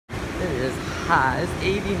hot. It's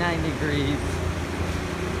 89 degrees.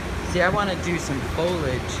 See, I want to do some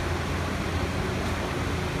foliage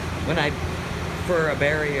for a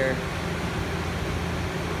barrier.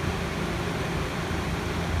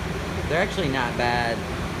 They're actually not bad.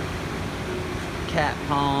 Cat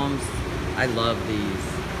palms. I love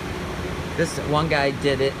these. This one guy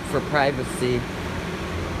did it for privacy.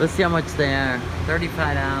 Let's see how much they are. $35.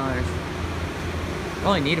 I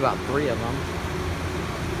only need about 3 of them.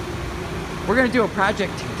 We're gonna do a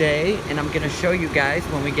project today, and I'm gonna show you guys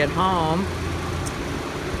when we get home.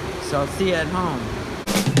 So I'll see you at home.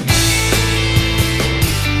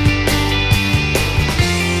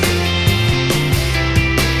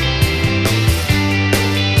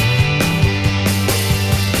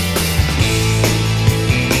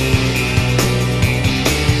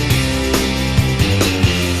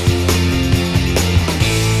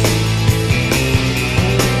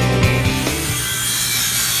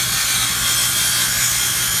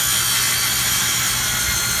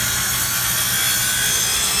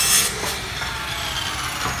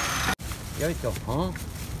 You always go, huh?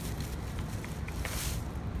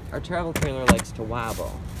 Our travel trailer likes to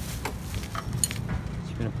wobble. So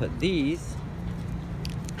you're gonna put these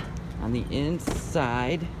on the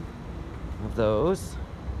inside of those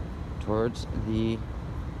towards the,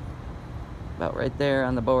 about right there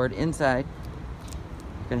on the board inside.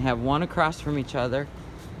 You're gonna have one across from each other.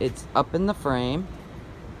 It's up in the frame,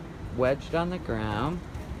 wedged on the ground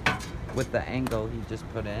with the angle you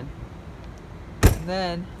just put in. And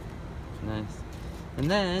then, nice. And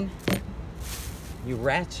then you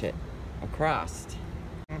ratchet across.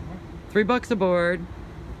 $3 a board,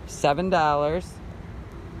 $7,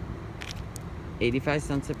 85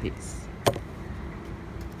 cents a piece.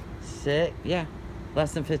 Yeah,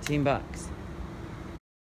 less than 15 bucks.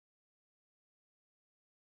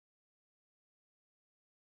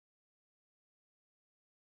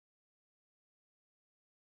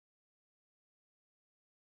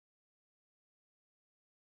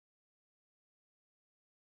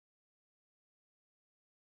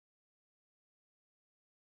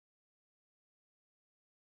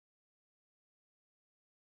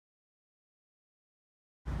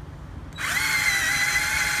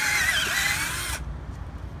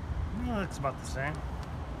 It's about the same,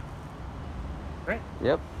 right?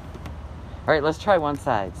 Yep. All right, let's try one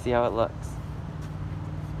side, see how it looks.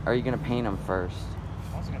 Or are you gonna paint them first?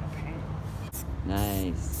 I was gonna paint.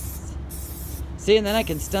 Nice. See, and then I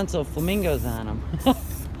can stencil flamingos on them.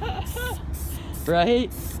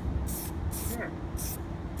 Right? Sure.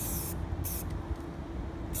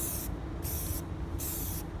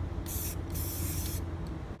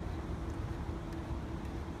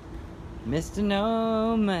 Mr.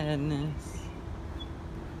 NOMADness.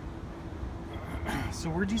 So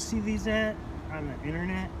where'd you see these at? On the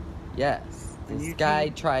internet? Yes. On This YouTube? guy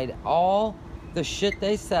tried all the shit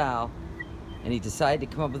they sell, and he decided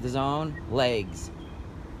to come up with his own legs.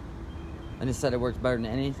 And he said it works better than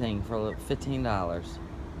anything for $15.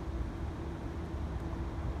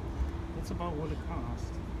 That's about what it cost.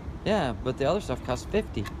 Yeah, but the other stuff costs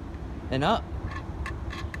 $50 and up.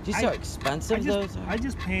 Do you see how expensive those are? I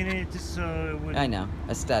just painted it just so it would... I know.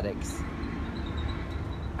 Aesthetics.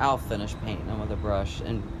 I'll finish painting them with a brush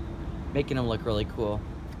and making them look really cool.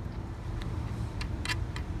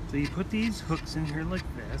 So you put these hooks in here like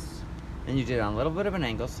this. And you did it on a little bit of an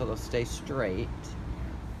angle so they'll stay straight.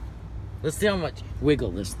 Let's see how much wiggle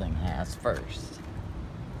this thing has first.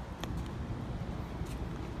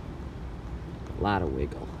 A lot of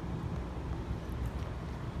wiggle.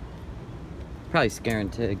 Probably scaring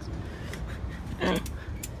Tiggs.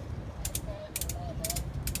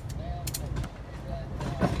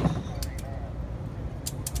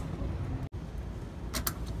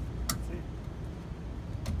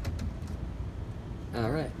 All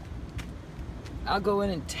right. I'll go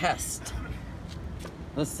in and test.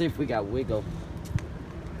 Let's see if we got wiggle.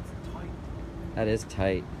 That is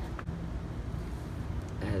tight.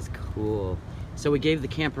 That is cool. So we gave the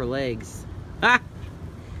camper legs. Ah!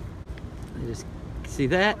 I just see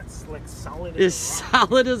that? It's like solid It's as a rock.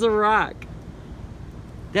 solid as a rock.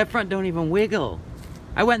 That front don't even wiggle.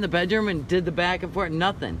 I went in the bedroom and did the back and forth,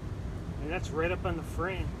 nothing. And that's right up on the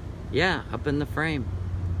frame. Yeah, up in the frame.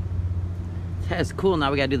 That's cool. Now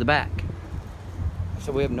we gotta do the back.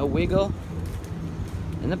 So we have no wiggle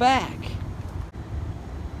in the back.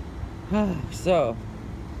 So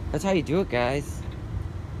that's how you do it, guys.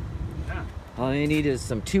 Yeah. All you need is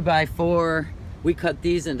some 2x4. We cut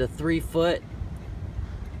these into 3 foot.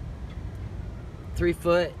 3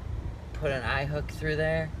 foot. Put an eye hook through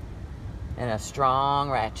there and a strong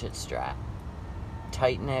ratchet strap.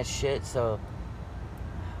 Tighten that shit so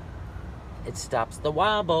it stops the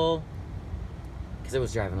wobble. Because it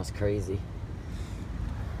was driving us crazy.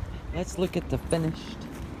 Let's look at the finished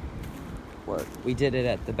work. We did it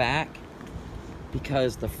at the back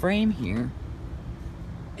because the frame here,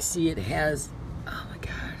 see, it has, oh my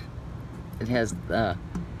God, it has the,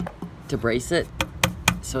 to brace it,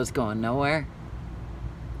 so it's going nowhere.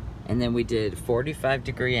 And then we did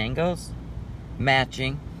 45-degree angles,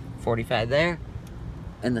 matching, 45 there,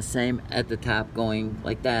 and the same at the top going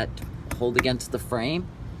like that, hold against the frame.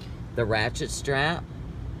 The ratchet strap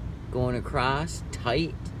going across,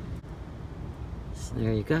 tight. So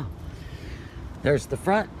there you go. There's the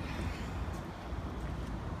front.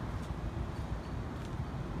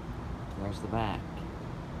 There's the back.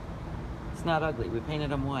 It's not ugly. We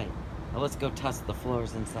painted them white. Now let's go test the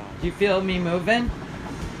floors inside. Do you feel me moving?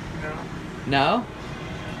 No. No?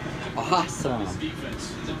 Awesome.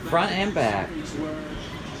 Front and back.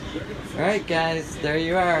 Alright guys, there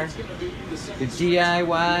you are. Your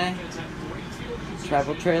DIY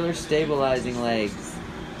travel trailer stabilizing legs.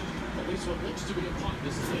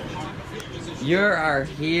 You're our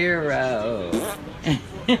hero.